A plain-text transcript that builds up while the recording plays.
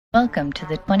Welcome to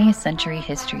the 20th Century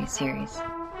History series.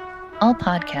 All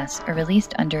podcasts are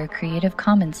released under a Creative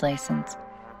Commons license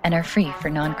and are free for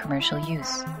non-commercial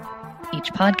use.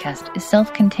 Each podcast is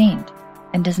self-contained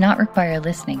and does not require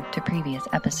listening to previous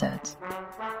episodes.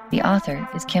 The author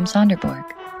is Kim Sonderborg,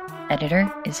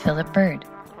 editor is Philip Bird,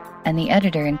 and the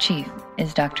editor-in-chief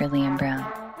is Dr. Liam Brown.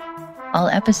 All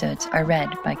episodes are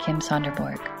read by Kim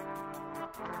Sonderborg.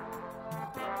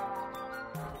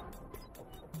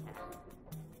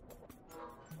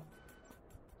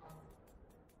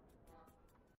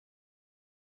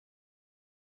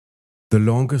 The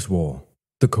longest war,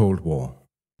 the Cold War.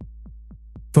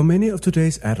 For many of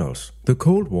today's adults, the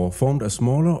Cold War formed a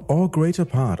smaller or greater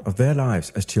part of their lives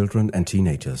as children and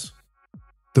teenagers.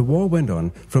 The war went on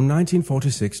from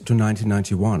 1946 to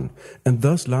 1991 and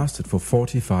thus lasted for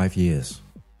 45 years.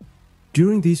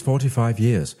 During these 45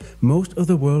 years, most of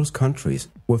the world's countries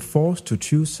were forced to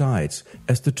choose sides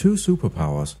as the two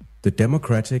superpowers, the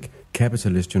democratic,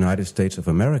 capitalist United States of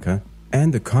America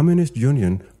and the Communist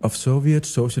Union of Soviet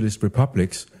Socialist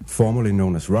Republics, formerly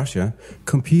known as Russia,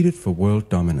 competed for world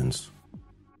dominance.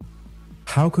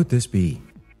 How could this be?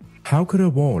 How could a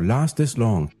war last this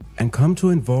long and come to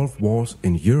involve wars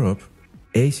in Europe,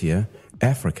 Asia,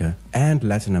 Africa, and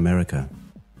Latin America?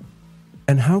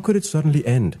 And how could it suddenly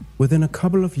end within a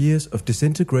couple of years of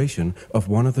disintegration of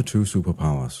one of the two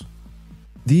superpowers?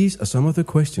 These are some of the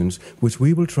questions which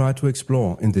we will try to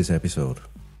explore in this episode.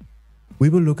 We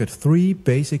will look at three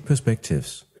basic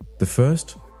perspectives. The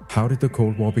first, how did the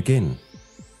Cold War begin?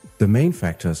 The main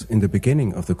factors in the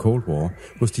beginning of the Cold War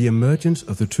was the emergence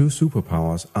of the two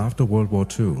superpowers after World War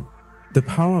II, the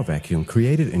power vacuum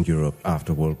created in Europe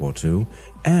after World War II,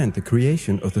 and the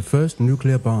creation of the first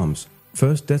nuclear bombs,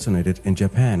 first detonated in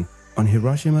Japan on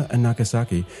Hiroshima and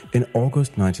Nagasaki in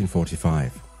August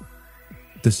 1945.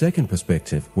 The second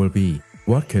perspective will be,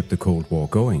 what kept the Cold War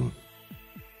going?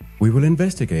 We will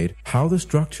investigate how the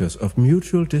structures of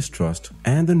mutual distrust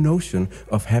and the notion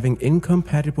of having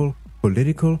incompatible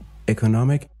political,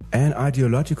 economic, and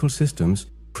ideological systems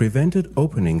prevented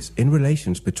openings in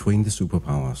relations between the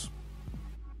superpowers.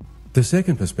 The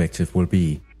second perspective will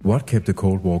be, what kept the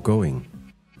Cold War going?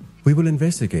 We will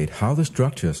investigate how the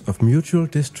structures of mutual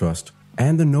distrust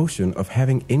and the notion of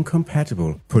having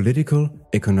incompatible political,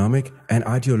 economic, and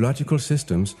ideological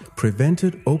systems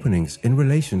prevented openings in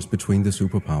relations between the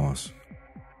superpowers.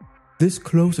 This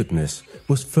closedness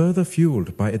was further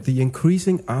fueled by the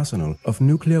increasing arsenal of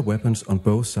nuclear weapons on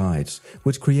both sides,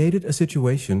 which created a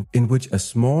situation in which a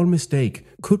small mistake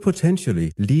could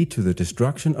potentially lead to the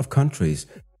destruction of countries,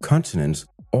 continents,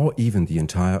 or even the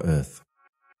entire Earth.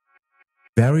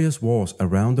 Various wars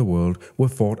around the world were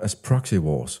fought as proxy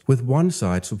wars, with one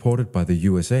side supported by the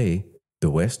USA,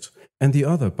 the West, and the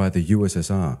other by the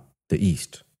USSR, the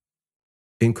East.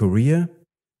 In Korea,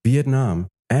 Vietnam,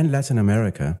 and Latin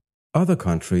America, other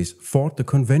countries fought the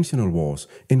conventional wars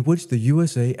in which the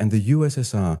USA and the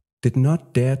USSR did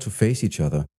not dare to face each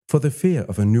other for the fear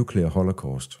of a nuclear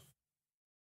holocaust.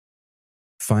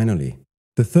 Finally,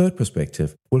 the third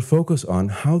perspective will focus on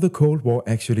how the Cold War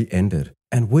actually ended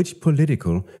and which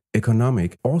political,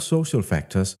 economic, or social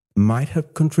factors might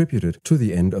have contributed to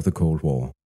the end of the Cold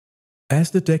War.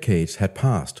 As the decades had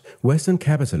passed, Western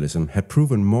capitalism had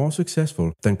proven more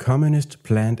successful than communist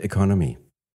planned economy.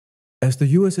 As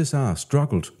the USSR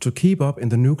struggled to keep up in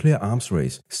the nuclear arms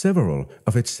race, several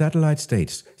of its satellite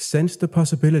states sensed the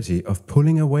possibility of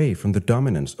pulling away from the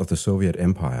dominance of the Soviet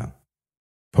Empire.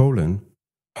 Poland,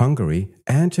 Hungary,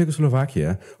 and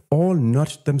Czechoslovakia all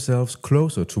nudged themselves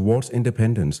closer towards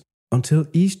independence until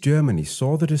East Germany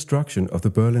saw the destruction of the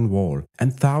Berlin Wall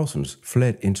and thousands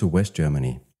fled into West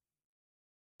Germany.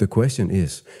 The question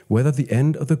is whether the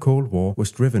end of the Cold War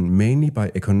was driven mainly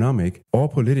by economic or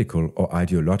political or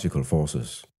ideological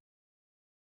forces.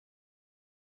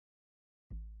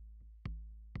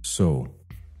 So,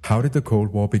 how did the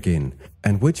Cold War begin,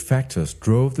 and which factors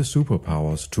drove the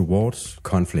superpowers towards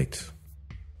conflict?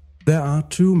 There are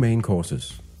two main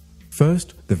causes.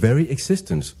 First, the very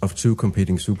existence of two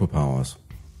competing superpowers.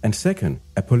 And second,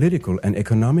 a political and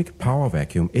economic power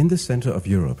vacuum in the center of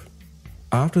Europe.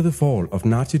 After the fall of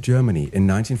Nazi Germany in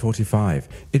 1945,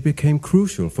 it became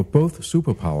crucial for both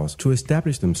superpowers to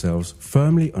establish themselves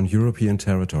firmly on European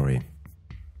territory.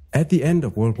 At the end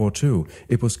of World War II,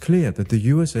 it was clear that the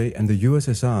USA and the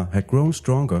USSR had grown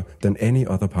stronger than any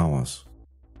other powers.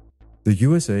 The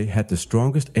USA had the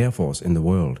strongest air force in the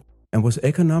world and was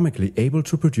economically able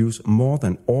to produce more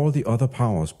than all the other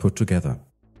powers put together.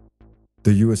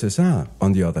 The USSR,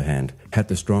 on the other hand, had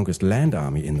the strongest land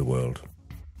army in the world.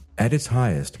 At its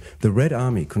highest, the Red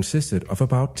Army consisted of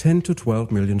about 10 to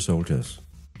 12 million soldiers.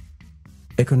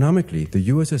 Economically, the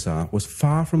USSR was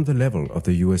far from the level of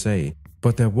the USA,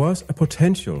 but there was a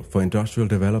potential for industrial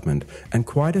development and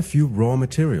quite a few raw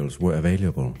materials were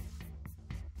available.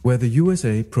 Where the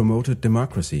USA promoted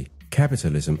democracy,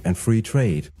 capitalism and free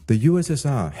trade, the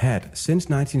USSR had, since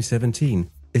 1917,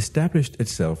 established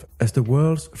itself as the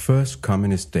world's first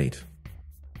communist state.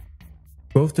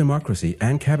 Both democracy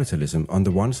and capitalism on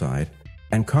the one side,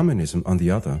 and communism on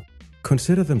the other,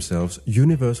 consider themselves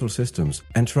universal systems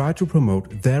and try to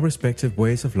promote their respective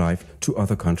ways of life to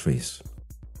other countries.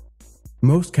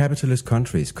 Most capitalist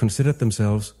countries considered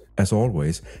themselves, as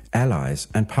always, allies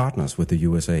and partners with the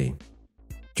USA.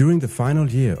 During the final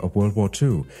year of World War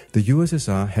II, the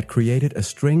USSR had created a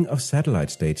string of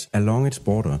satellite states along its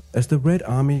border as the Red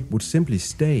Army would simply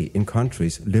stay in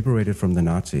countries liberated from the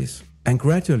Nazis and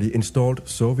gradually installed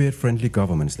Soviet-friendly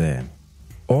governments there.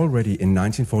 Already in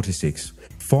 1946,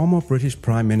 former British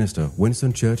Prime Minister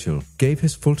Winston Churchill gave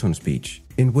his Fulton speech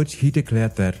in which he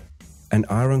declared that an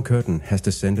iron curtain has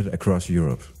descended across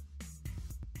Europe.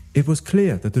 It was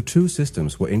clear that the two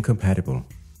systems were incompatible.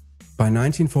 By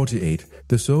 1948,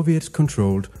 the Soviets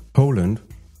controlled Poland,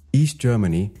 East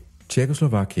Germany,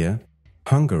 Czechoslovakia,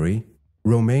 Hungary,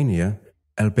 Romania,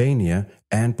 Albania,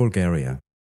 and Bulgaria.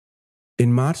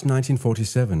 In March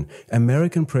 1947,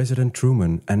 American President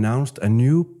Truman announced a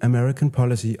new American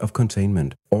policy of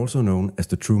containment, also known as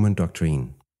the Truman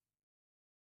Doctrine.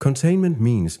 Containment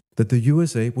means that the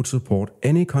USA would support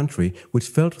any country which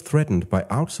felt threatened by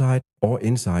outside or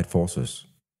inside forces.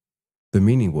 The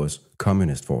meaning was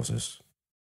communist forces.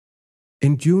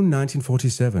 In June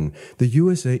 1947, the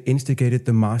USA instigated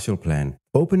the Marshall Plan,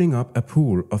 opening up a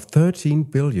pool of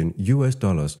 $13 billion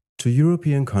to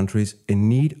European countries in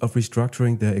need of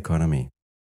restructuring their economy.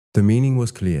 The meaning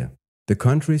was clear. The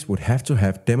countries would have to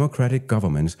have democratic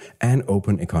governments and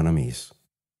open economies.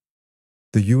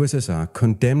 The USSR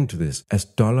condemned this as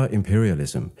dollar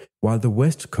imperialism, while the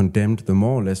West condemned the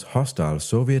more or less hostile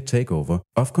Soviet takeover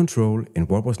of control in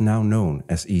what was now known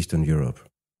as Eastern Europe.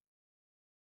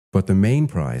 But the main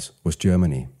prize was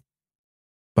Germany.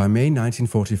 By May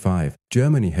 1945,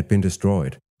 Germany had been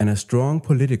destroyed, and a strong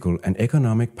political and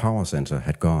economic power center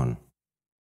had gone.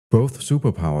 Both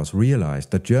superpowers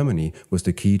realized that Germany was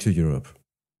the key to Europe.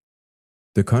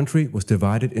 The country was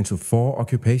divided into 4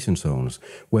 occupation zones,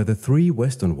 where the 3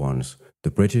 western ones,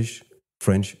 the British,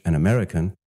 French and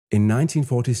American, in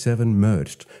 1947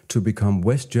 merged to become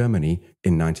West Germany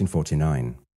in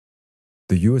 1949.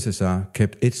 The USSR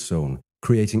kept its zone,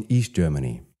 creating East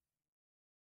Germany.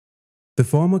 The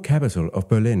former capital of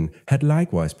Berlin had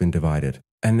likewise been divided,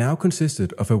 and now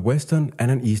consisted of a western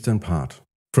and an eastern part,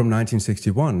 from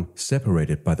 1961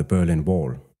 separated by the Berlin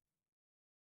Wall.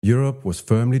 Europe was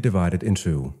firmly divided in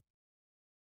 2.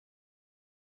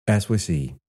 As we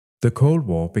see, the Cold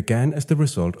War began as the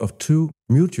result of 2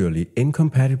 mutually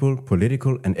incompatible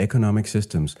political and economic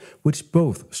systems which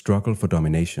both struggled for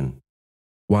domination.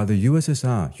 While the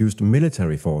USSR used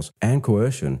military force and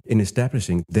coercion in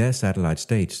establishing their satellite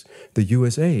states, the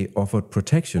USA offered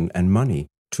protection and money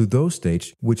to those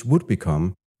states which would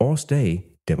become, or stay,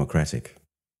 democratic.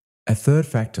 A third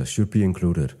factor should be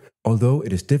included, although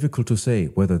it is difficult to say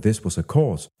whether this was a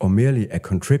cause or merely a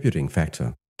contributing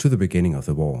factor to the beginning of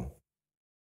the war.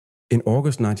 In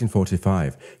August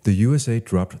 1945, the USA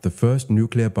dropped the first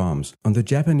nuclear bombs on the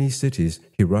Japanese cities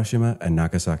Hiroshima and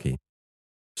Nagasaki.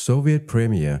 Soviet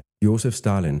Premier Joseph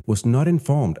Stalin was not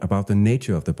informed about the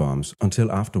nature of the bombs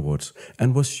until afterwards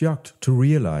and was shocked to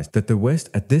realize that the West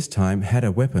at this time had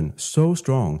a weapon so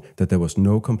strong that there was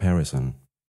no comparison.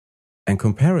 And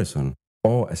comparison,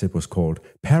 or as it was called,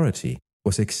 parity,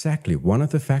 was exactly one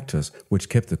of the factors which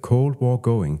kept the Cold War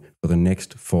going for the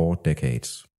next 4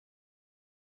 decades.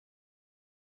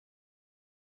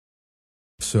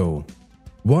 So,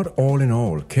 what all in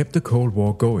all kept the Cold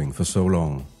War going for so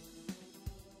long?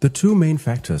 The 2 main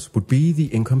factors would be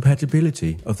the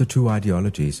incompatibility of the 2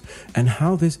 ideologies and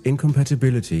how this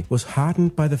incompatibility was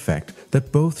hardened by the fact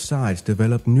that both sides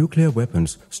developed nuclear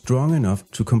weapons strong enough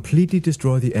to completely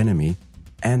destroy the enemy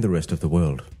and the rest of the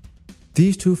world.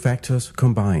 These 2 factors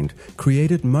combined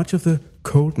created much of the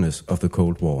coldness of the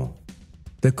Cold War.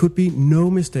 There could be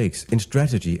no mistakes in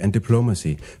strategy and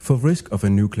diplomacy for risk of a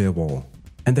nuclear war,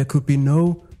 and there could be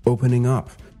no opening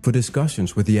up for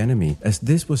discussions with the enemy, as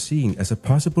this was seen as a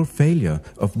possible failure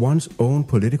of one's own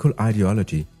political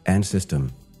ideology and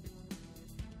system.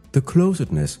 The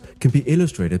closedness can be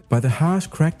illustrated by the harsh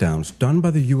crackdowns done by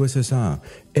the USSR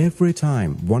every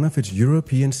time one of its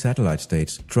European satellite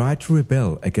states tried to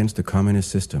rebel against the communist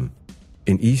system.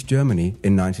 In East Germany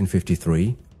in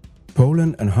 1953,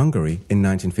 Poland and Hungary in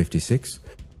 1956,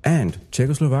 and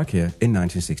Czechoslovakia in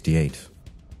 1968.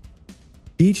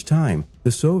 Each time,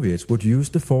 the Soviets would use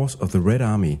the force of the Red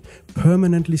Army,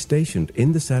 permanently stationed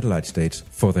in the satellite states,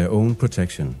 for their own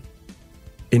protection.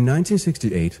 In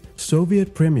 1968,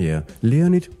 Soviet Premier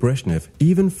Leonid Brezhnev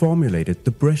even formulated the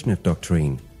Brezhnev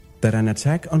Doctrine, that an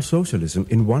attack on socialism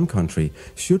in one country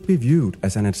should be viewed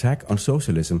as an attack on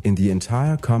socialism in the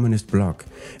entire communist bloc,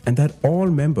 and that all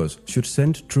members should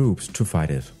send troops to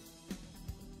fight it.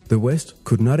 The West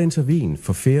could not intervene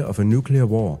for fear of a nuclear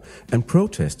war, and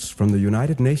protests from the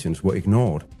United Nations were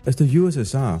ignored as the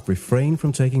USSR refrained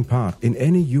from taking part in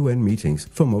any UN meetings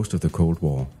for most of the Cold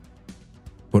War.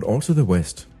 But also the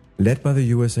West, led by the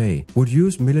USA, would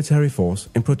use military force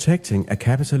in protecting a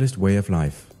capitalist way of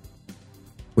life.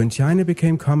 When China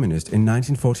became communist in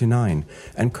 1949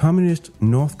 and communist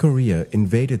North Korea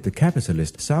invaded the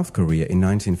capitalist South Korea in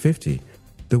 1950,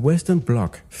 the Western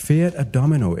Bloc feared a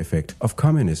domino effect of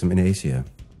communism in Asia,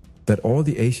 that all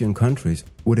the Asian countries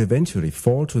would eventually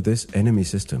fall to this enemy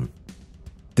system.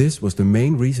 This was the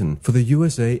main reason for the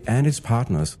USA and its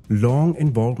partners' long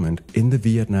involvement in the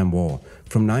Vietnam War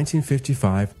from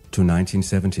 1955 to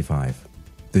 1975.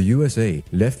 The USA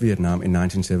left Vietnam in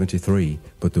 1973,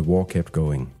 but the war kept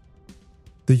going.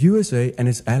 The USA and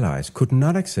its allies could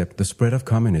not accept the spread of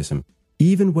communism,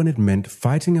 even when it meant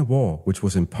fighting a war which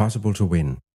was impossible to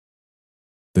win.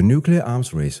 The nuclear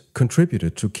arms race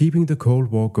contributed to keeping the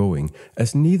Cold War going,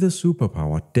 as neither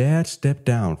superpower dared step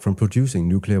down from producing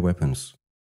nuclear weapons.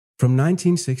 From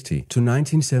 1960 to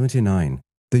 1979,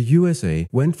 the USA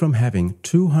went from having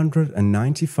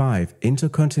 295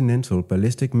 intercontinental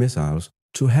ballistic missiles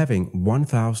to having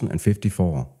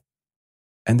 1,054.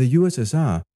 And the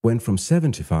USSR went from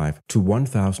 75 to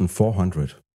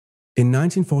 1,400. In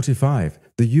 1945,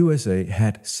 the USA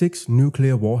had 6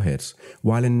 nuclear warheads,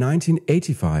 while in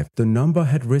 1985 the number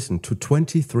had risen to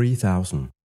 23,000.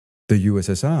 The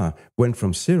USSR went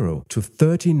from 0 to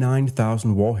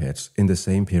 39,000 warheads in the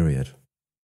same period.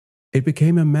 It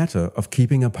became a matter of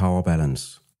keeping a power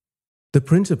balance. The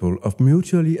principle of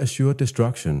mutually assured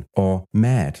destruction, or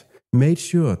MAD, made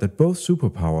sure that both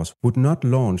superpowers would not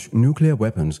launch nuclear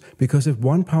weapons, because if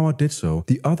one power did so,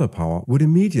 the other power would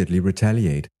immediately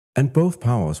retaliate, and both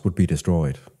powers would be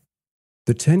destroyed.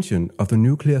 The tension of the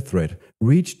nuclear threat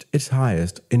reached its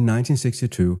highest in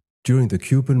 1962 during the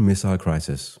Cuban Missile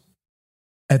Crisis.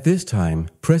 At this time,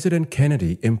 President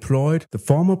Kennedy employed the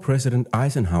former President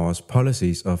Eisenhower's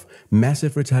policies of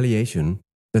massive retaliation,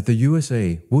 that the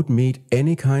USA would meet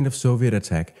any kind of Soviet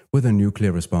attack with a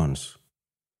nuclear response.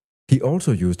 He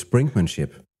also used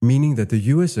brinkmanship, meaning that the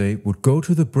USA would go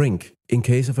to the brink in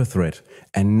case of a threat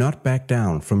and not back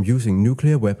down from using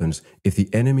nuclear weapons if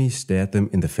the enemy stared them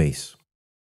in the face.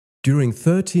 During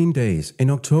 13 days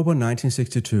in October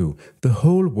 1962, the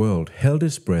whole world held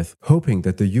its breath, hoping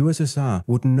that the USSR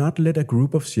would not let a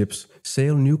group of ships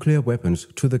sail nuclear weapons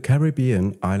to the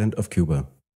Caribbean island of Cuba.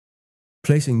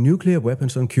 Placing nuclear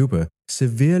weapons on Cuba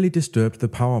severely disturbed the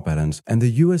power balance, and the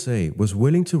USA was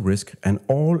willing to risk an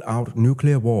all-out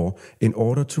nuclear war in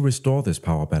order to restore this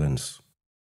power balance.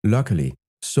 Luckily,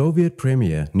 Soviet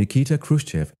Premier Nikita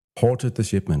Khrushchev halted the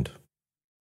shipment.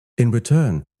 In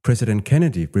return, President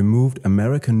Kennedy removed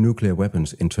American nuclear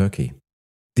weapons in Turkey.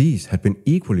 These had been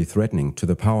equally threatening to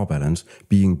the power balance,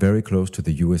 being very close to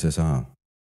the USSR.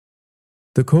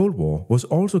 The Cold War was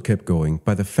also kept going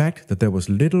by the fact that there was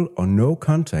little or no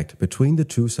contact between the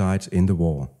two sides in the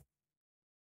war.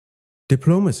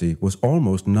 Diplomacy was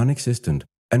almost non-existent,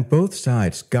 and both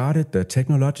sides guarded their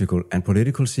technological and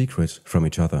political secrets from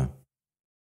each other.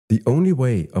 The only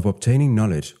way of obtaining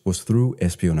knowledge was through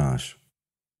espionage.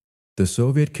 The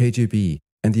Soviet KGB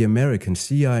and the American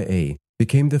CIA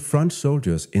became the front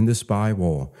soldiers in the spy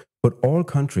war, but all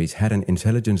countries had an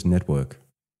intelligence network.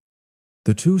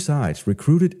 The two sides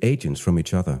recruited agents from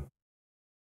each other.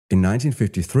 In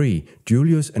 1953,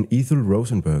 Julius and Ethel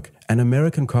Rosenberg, an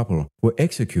American couple, were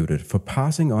executed for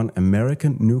passing on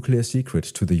American nuclear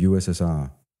secrets to the USSR.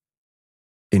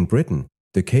 In Britain,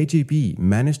 the KGB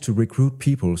managed to recruit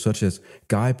people such as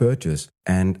Guy Burgess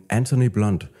and Anthony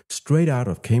Blunt straight out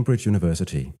of Cambridge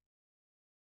University.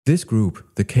 This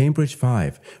group, the Cambridge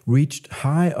Five, reached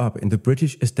high up in the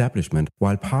British establishment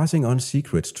while passing on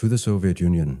secrets to the Soviet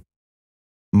Union.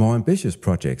 More ambitious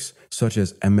projects, such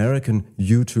as American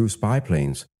U-2 spy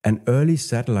planes and early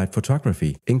satellite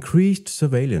photography, increased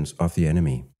surveillance of the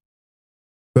enemy.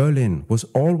 Berlin was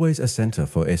always a center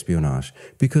for espionage,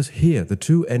 because here the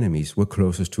two enemies were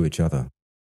closest to each other.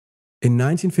 In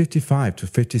 1955 to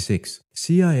 56,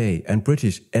 CIA and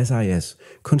British SIS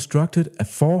constructed a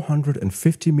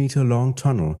 450-meter-long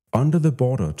tunnel under the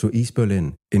border to East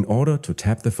Berlin in order to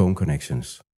tap the phone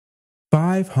connections.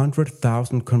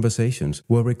 500,000 conversations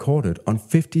were recorded on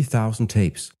 50,000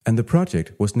 tapes, and the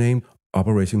project was named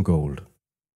Operation Gold.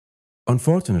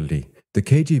 Unfortunately, the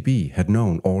KGB had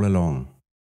known all along.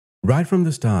 Right from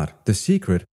the start, the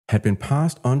secret had been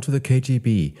passed on to the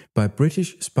KGB by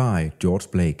British spy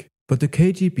George Blake, but the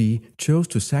KGB chose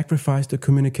to sacrifice the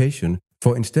communication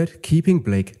for instead keeping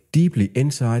Blake deeply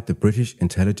inside the British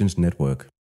intelligence network.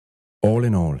 All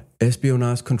in all,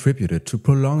 espionage contributed to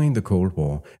prolonging the Cold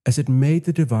War as it made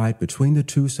the divide between the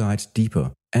two sides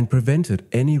deeper and prevented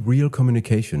any real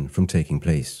communication from taking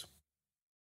place.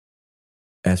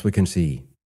 As we can see,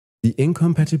 the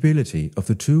incompatibility of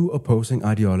the two opposing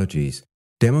ideologies,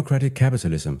 democratic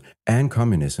capitalism and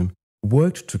communism,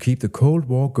 worked to keep the Cold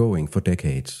War going for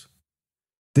decades.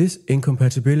 This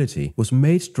incompatibility was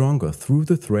made stronger through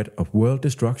the threat of world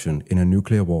destruction in a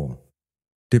nuclear war.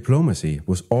 Diplomacy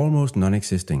was almost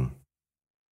non-existing.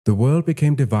 The world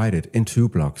became divided in two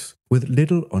blocks, with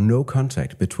little or no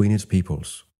contact between its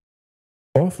peoples.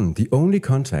 Often the only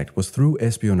contact was through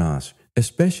espionage,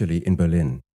 especially in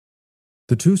Berlin.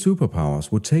 The two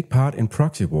superpowers would take part in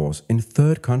proxy wars in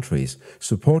third countries,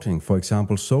 supporting, for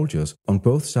example, soldiers on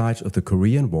both sides of the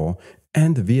Korean War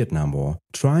and the Vietnam War,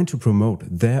 trying to promote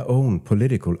their own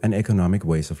political and economic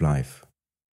ways of life.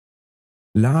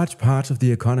 Large parts of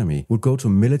the economy would go to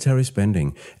military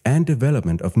spending and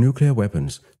development of nuclear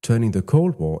weapons, turning the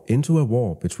Cold War into a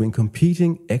war between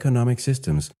competing economic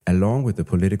systems along with the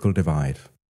political divide.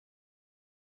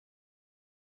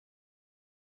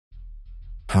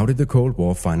 How did the Cold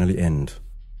War finally end?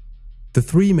 The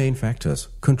three main factors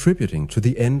contributing to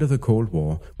the end of the Cold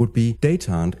War would be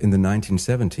détente in the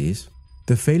 1970s,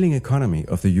 the failing economy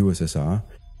of the USSR,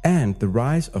 and the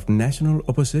rise of national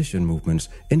opposition movements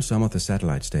in some of the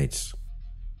satellite states.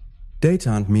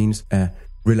 Détente means a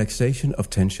relaxation of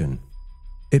tension.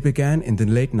 It began in the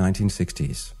late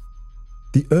 1960s.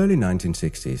 The early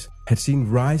 1960s had seen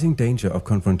rising danger of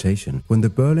confrontation when the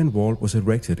Berlin Wall was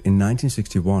erected in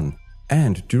 1961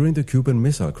 and during the Cuban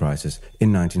Missile Crisis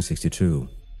in 1962.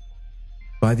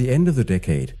 By the end of the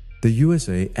decade, the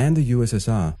USA and the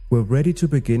USSR were ready to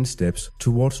begin steps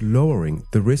towards lowering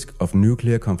the risk of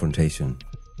nuclear confrontation.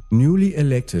 Newly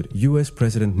elected US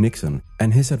President Nixon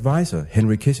and his advisor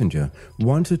Henry Kissinger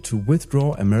wanted to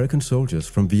withdraw American soldiers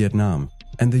from Vietnam,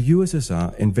 and the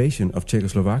USSR invasion of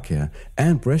Czechoslovakia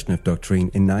and Brezhnev Doctrine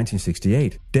in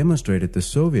 1968 demonstrated the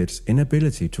Soviets'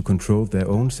 inability to control their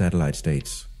own satellite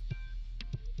states.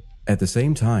 At the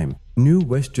same time, new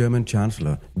West German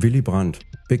Chancellor Willy Brandt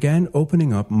began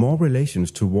opening up more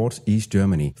relations towards East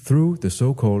Germany through the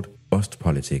so-called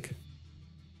Ostpolitik.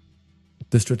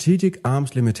 The Strategic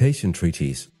Arms Limitation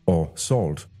Treaties, or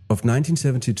SALT, of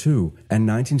 1972 and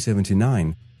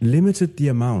 1979 limited the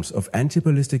amounts of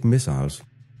anti-ballistic missiles,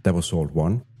 that was SALT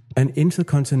I, and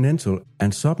intercontinental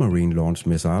and submarine launch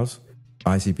missiles,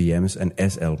 ICBMs and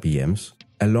SLBMs,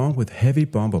 along with heavy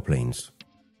bomber planes.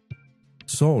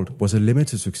 SALT was a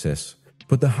limited success,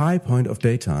 but the high point of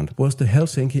détente was the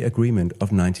Helsinki Agreement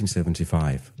of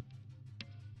 1975.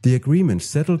 The agreement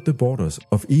settled the borders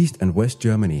of East and West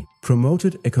Germany,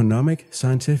 promoted economic,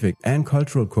 scientific and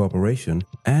cultural cooperation,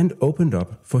 and opened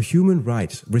up for human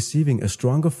rights receiving a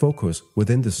stronger focus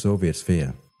within the Soviet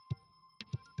sphere.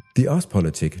 The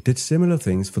Ostpolitik did similar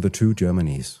things for the two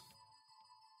Germanys.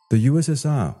 The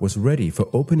USSR was ready for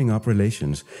opening up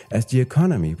relations as the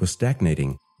economy was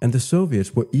stagnating, and the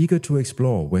Soviets were eager to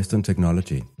explore Western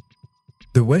technology.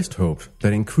 The West hoped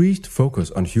that increased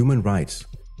focus on human rights,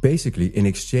 basically in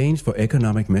exchange for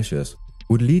economic measures,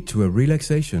 would lead to a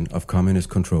relaxation of communist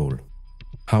control.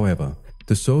 However,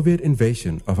 the Soviet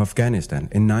invasion of Afghanistan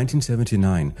in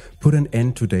 1979 put an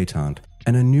end to détente,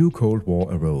 and a new Cold War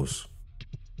arose.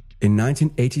 In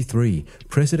 1983,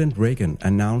 President Reagan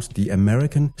announced the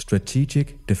American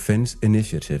Strategic Defense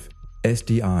Initiative,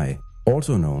 SDI,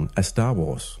 also known as Star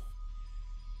Wars.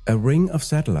 A ring of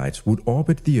satellites would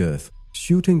orbit the Earth,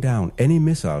 shooting down any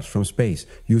missiles from space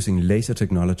using laser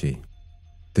technology.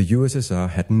 The USSR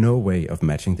had no way of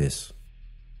matching this.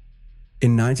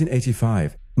 In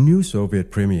 1985, new Soviet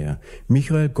Premier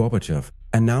Mikhail Gorbachev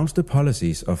announced the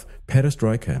policies of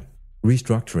perestroika,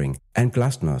 restructuring, and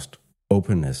glasnost,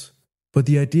 openness, but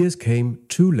the ideas came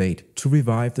too late to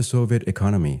revive the Soviet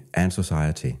economy and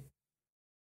society.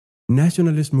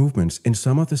 Nationalist movements in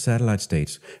some of the satellite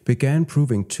states began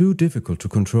proving too difficult to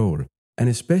control, and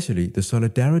especially the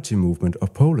Solidarity movement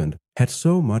of Poland had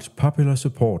so much popular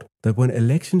support that when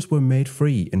elections were made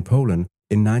free in Poland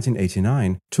in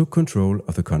 1989, took control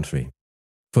of the country.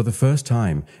 For the first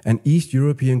time, an East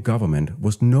European government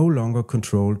was no longer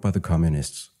controlled by the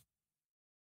communists.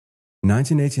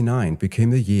 1989 became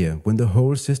the year when the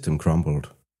whole system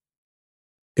crumbled.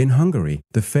 In Hungary,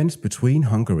 the fence between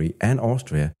Hungary and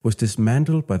Austria was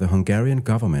dismantled by the Hungarian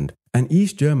government, and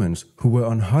East Germans who were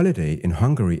on holiday in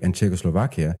Hungary and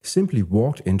Czechoslovakia simply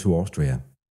walked into Austria.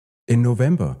 In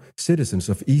November, citizens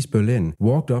of East Berlin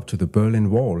walked up to the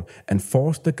Berlin Wall and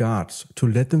forced the guards to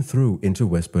let them through into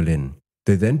West Berlin.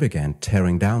 They then began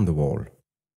tearing down the wall.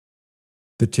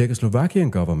 The Czechoslovakian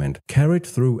government carried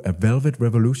through a velvet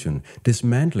revolution,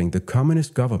 dismantling the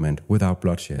communist government without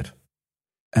bloodshed.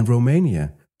 And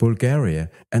Romania, Bulgaria,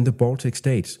 and the Baltic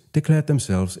states declared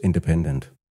themselves independent.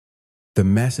 The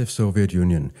massive Soviet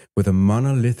Union, with a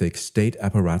monolithic state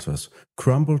apparatus,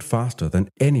 crumbled faster than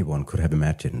anyone could have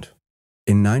imagined.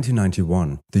 In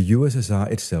 1991, the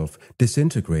USSR itself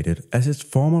disintegrated as its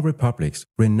former republics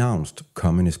renounced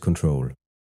communist control.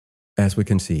 As we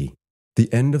can see,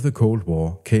 the end of the Cold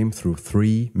War came through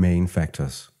three main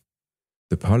factors.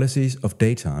 The policies of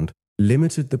détente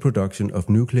limited the production of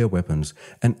nuclear weapons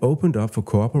and opened up for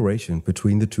cooperation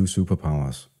between the two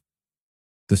superpowers.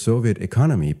 The Soviet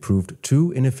economy proved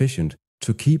too inefficient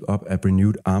to keep up a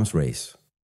renewed arms race.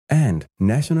 And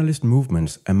nationalist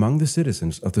movements among the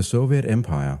citizens of the Soviet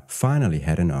Empire finally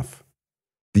had enough.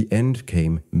 The end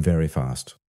came very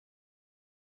fast.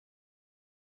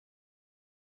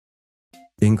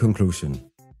 In conclusion,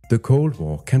 the Cold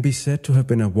War can be said to have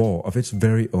been a war of its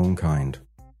very own kind.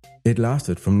 It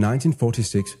lasted from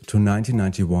 1946 to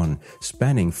 1991,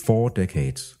 spanning 4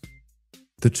 decades.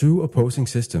 The two opposing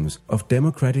systems of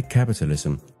democratic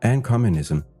capitalism and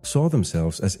communism saw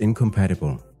themselves as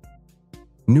incompatible.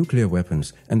 Nuclear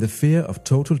weapons and the fear of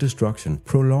total destruction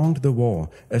prolonged the war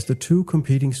as the two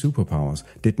competing superpowers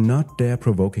did not dare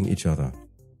provoking each other.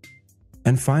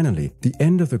 And finally, the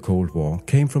end of the Cold War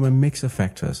came from a mix of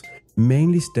factors,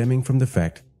 mainly stemming from the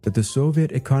fact that the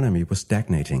Soviet economy was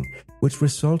stagnating, which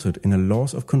resulted in a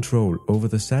loss of control over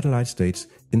the satellite states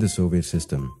in the Soviet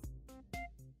system.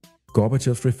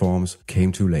 Gorbachev's reforms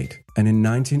came too late, and in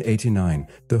 1989,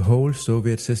 the whole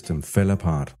Soviet system fell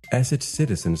apart, as its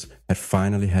citizens had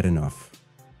finally had enough.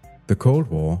 The Cold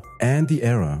War and the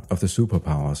era of the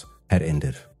superpowers had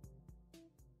ended.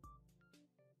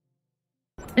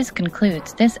 This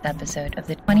concludes this episode of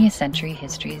the 20th Century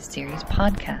Histories Series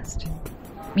podcast.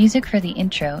 Music for the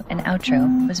intro and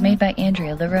outro was made by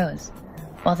Andrea LaRose,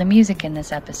 while the music in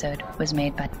this episode was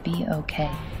made by BOK.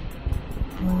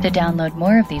 To download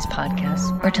more of these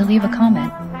podcasts or to leave a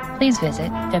comment, please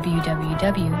visit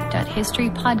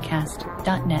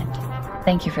www.historypodcast.net.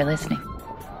 Thank you for listening.